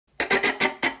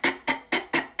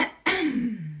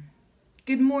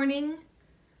Good morning,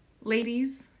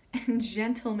 ladies and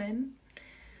gentlemen.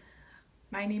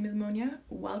 My name is Monia.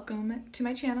 Welcome to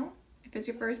my channel. If it's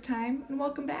your first time, and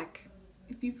welcome back.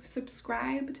 If you've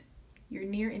subscribed, you're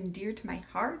near and dear to my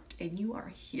heart, and you are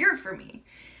here for me.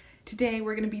 Today,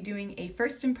 we're going to be doing a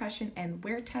first impression and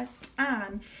wear test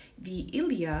on the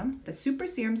Ilia, the Super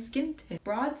Serum Skin Tint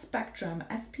Broad Spectrum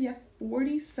SPF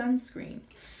 40 Sunscreen.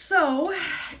 So,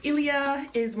 Ilia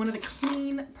is one of the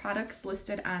clean products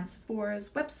listed on Sephora's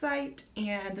website,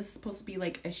 and this is supposed to be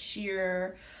like a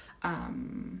sheer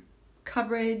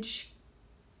coverage,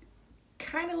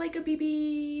 kind of like a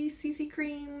BB CC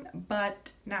cream,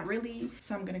 but not really.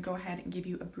 So I'm going to go ahead and give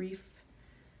you a brief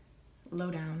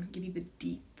lowdown, give you the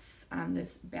deets on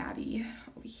this baddie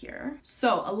over here.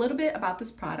 So a little bit about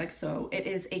this product. So it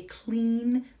is a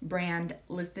clean brand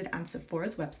listed on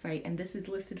Sephora's website, and this is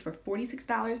listed for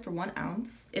 $46 for 1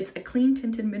 ounce. It's a clean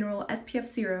tinted mineral SPF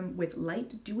serum with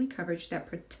light dewy coverage that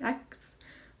provides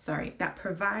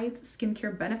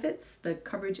skincare benefits. The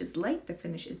coverage is light, the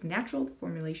finish is natural, the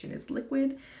formulation is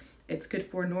liquid. It's good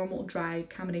for normal, dry,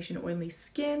 combination oily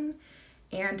skin.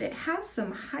 And it has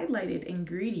some highlighted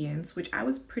ingredients, which I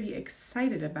was pretty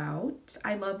excited about.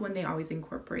 I love when they always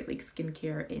incorporate like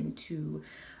skincare into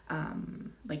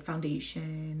like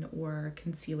foundation or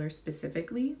concealer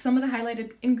specifically. Some of the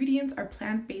highlighted ingredients are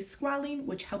plant-based squalene,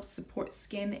 which helps support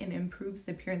skin and improves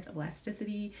the appearance of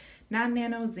elasticity.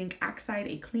 Non-nano zinc oxide,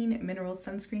 a clean mineral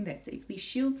sunscreen that safely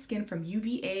shields skin from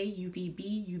UVA,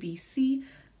 UVB, UVC,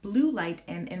 blue light,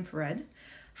 and infrared.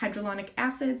 Hyaluronic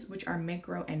acids, which are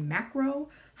micro and macro,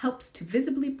 helps to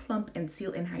visibly plump and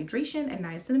seal in hydration, and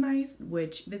niacinamide,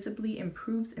 which visibly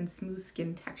improves and smooths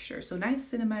skin texture. So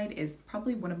niacinamide is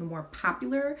probably one of the more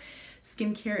popular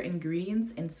skincare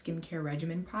ingredients in skincare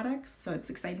regimen products. So it's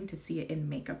exciting to see it in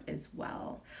makeup as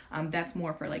well. That's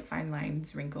more for like fine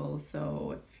lines, wrinkles.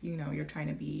 So if you're trying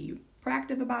to be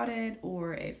proactive about it,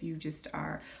 or if you just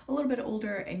are a little bit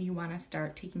older and you want to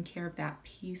start taking care of that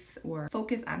piece or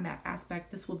focus on that aspect,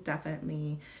 this will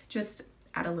definitely just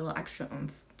add a little extra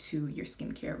oomph to your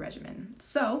skincare regimen.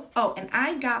 So, and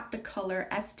I got the color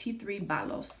ST3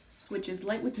 Balos, which is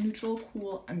light with neutral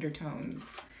cool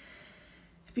undertones.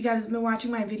 If you guys have been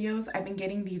watching my videos, I've been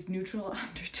getting these neutral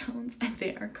undertones and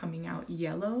they are coming out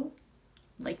yellow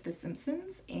like The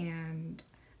Simpsons, and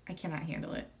I cannot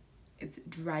handle it. It's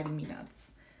driving me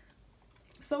nuts.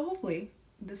 So hopefully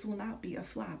this will not be a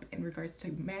flop in regards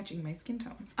to matching my skin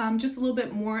tone. Just a little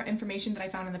bit more information that I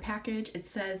found in the package. It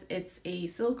says it's a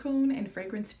silicone and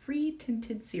fragrance-free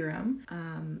tinted serum.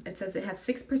 It says it has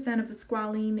 6% of the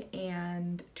squalene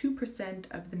and 2%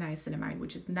 of the niacinamide,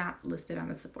 which is not listed on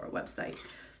the Sephora website.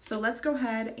 So let's go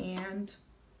ahead and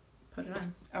put it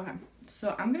on. Okay,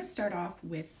 so I'm gonna start off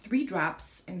with 3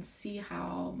 drops and see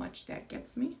how much that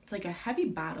gets me. It's like a heavy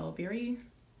bottle, very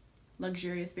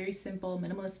luxurious, very simple,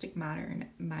 minimalistic, modern,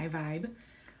 my vibe.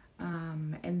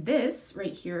 And this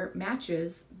right here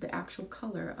matches the actual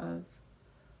color of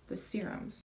the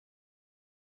serums.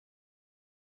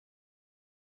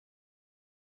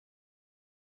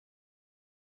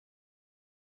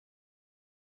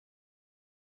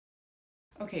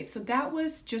 Okay, so that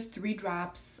was just 3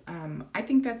 drops. I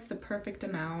think that's the perfect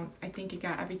amount. I think it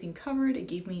got everything covered. It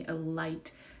gave me a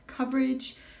light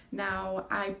coverage. Now,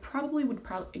 I probably would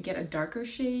get a darker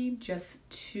shade just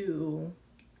to,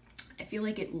 I feel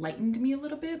like it lightened me a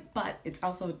little bit, but it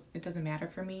doesn't matter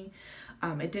for me.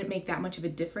 It didn't make that much of a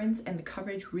difference, and the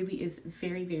coverage really is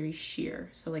very, very sheer.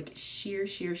 So like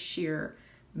sheer,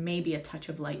 maybe a touch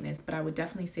of lightness, but I would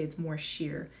definitely say it's more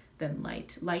sheer than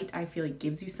light. Light, I feel like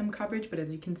gives you some coverage, but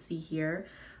as you can see here,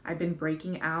 I've been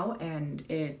breaking out and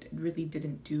it really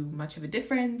didn't do much of a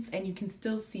difference, and you can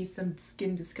still see some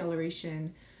skin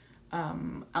discoloration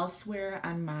elsewhere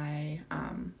on my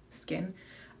skin.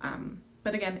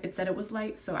 But again, it said it was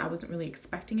light, so I wasn't really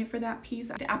expecting it for that piece.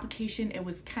 The application, it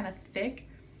was kind of thick.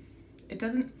 It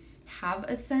doesn't have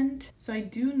a scent, so I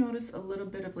do notice a little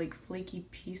bit of like flaky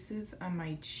pieces on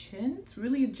my chin. It's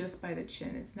really just by the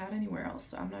chin, it's not anywhere else,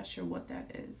 so I'm not sure what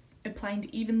that is. It applied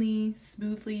evenly,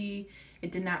 smoothly.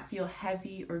 It did not feel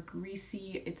heavy or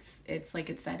greasy. It's like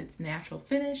it said, it's natural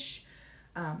finish.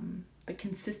 The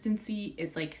consistency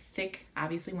is like thick.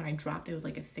 Obviously when I dropped it was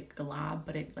like a thick glob,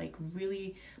 but it like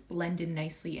really blended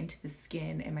nicely into the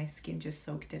skin, and my skin just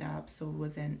soaked it up, so it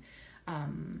wasn't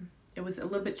it was a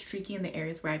little bit streaky in the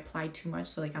areas where I applied too much.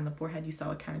 So like on the forehead, you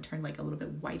saw it kind of turned like a little bit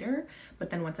whiter. But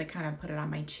then once I kind of put it on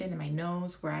my chin and my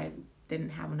nose where I didn't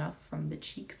have enough from the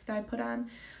cheeks that I put on,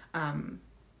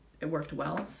 it worked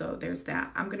well. So there's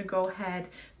that. I'm gonna go ahead,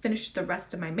 finish the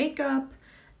rest of my makeup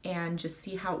and just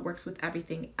see how it works with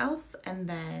everything else, and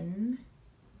then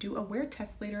do a wear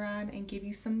test later on and give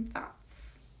you some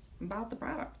thoughts about the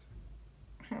product.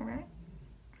 All right.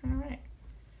 All right.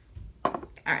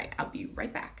 All right, I'll be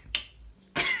right back.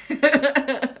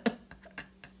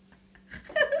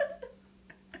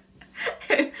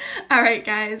 All right,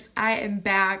 guys, I am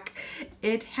back.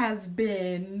 It has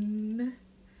been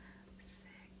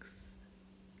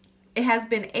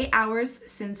 8 hours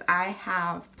since I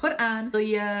have put on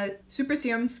Ilia Super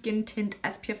Serum Skin Tint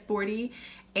SPF 40,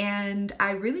 and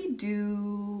I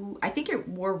think it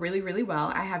wore really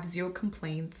well. I have 0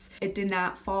 complaints. It did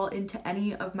not fall into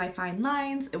any of my fine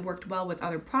lines. It worked well with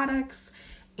other products,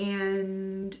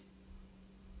 and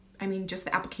I mean, just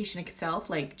the application itself,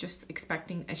 like just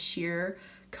expecting a sheer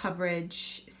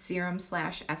coverage serum /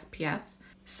 SPF.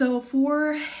 So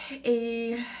for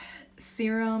a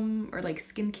serum or like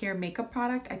skincare makeup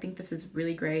product, I think this is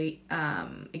really great.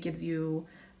 It gives you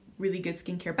really good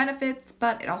skincare benefits,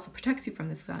 but it also protects you from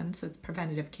the sun, so it's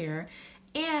preventative care,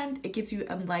 and it gives you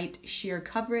a light sheer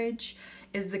coverage.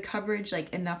 Is the coverage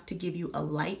like enough to give you a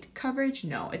light coverage?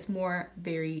 No, it's more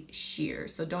very sheer,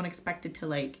 so don't expect it to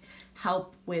like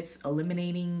help with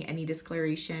eliminating any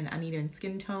discoloration, uneven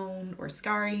skin tone, or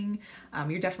scarring.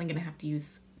 You're definitely gonna have to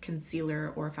use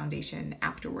concealer or foundation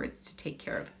afterwards to take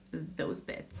care of those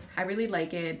bits. I really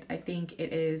like it. I think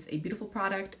it is a beautiful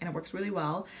product and it works really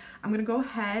well. I'm gonna go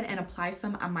ahead and apply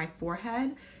some on my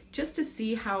forehead just to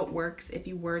see how it works if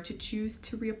you were to choose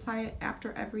to reapply it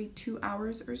after every 2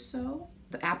 hours or so.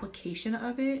 The application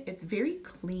of it, it's very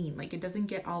clean, like it doesn't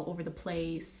get all over the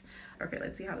place. Okay,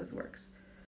 let's see how this works.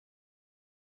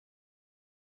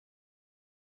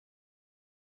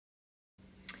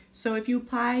 So if you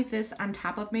apply this on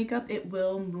top of makeup, it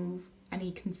will move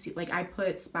any like I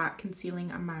put spot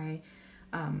concealing on my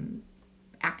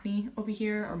acne over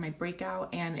here, or my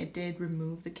breakout, and it did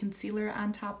remove the concealer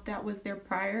on top that was there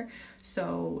prior.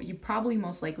 So you probably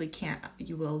most likely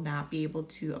you will not be able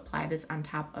to apply this on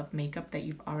top of makeup that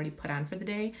you've already put on for the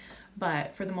day.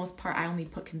 But for the most part, I only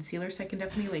put concealer, so I can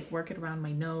definitely like work it around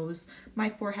my nose, my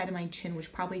forehead, and my chin,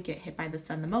 which probably get hit by the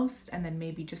sun the most, and then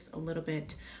maybe just a little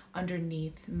bit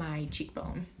underneath my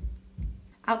cheekbone.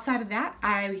 Outside of that,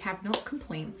 I have no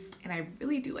complaints, and I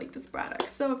really do like this product.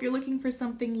 So if you're looking for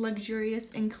something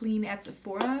luxurious and clean at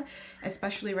Sephora,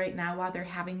 especially right now while they're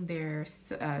having their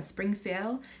spring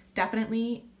sale,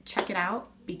 definitely check it out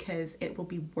because it will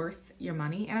be worth your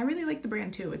money. And I really like the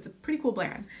brand too. It's a pretty cool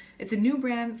brand. It's a new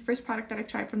brand, first product that I've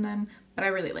tried from them, but I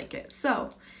really like it.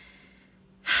 So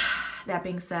that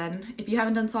being said, if you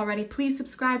haven't done so already, please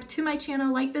subscribe to my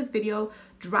channel, like this video,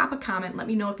 drop a comment, let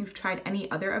me know if you've tried any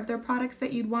other of their products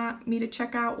that you'd want me to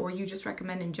check out, or you just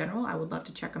recommend in general. I would love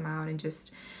to check them out and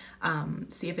just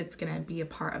see if it's gonna be a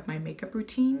part of my makeup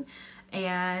routine.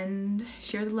 And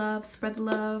share the love, spread the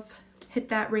love, hit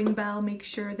that ring bell, make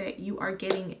sure that you are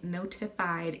getting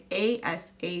notified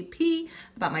ASAP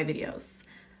about my videos.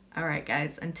 All right,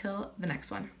 guys, until the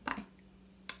next one, bye.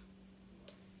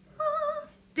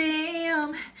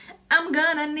 Damn, I'm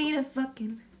gonna need a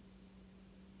fucking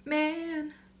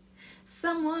man,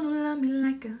 someone who love me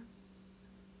like a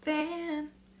fan.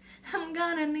 I'm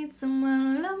gonna need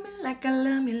someone who love me like I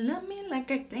love me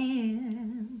like I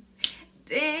can.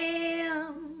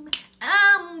 Damn,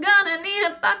 I'm gonna need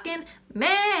a fucking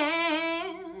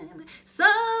man,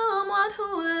 someone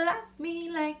who will love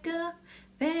me like a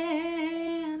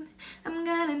fan. I'm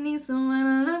gonna need someone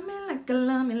who love me like I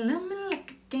love me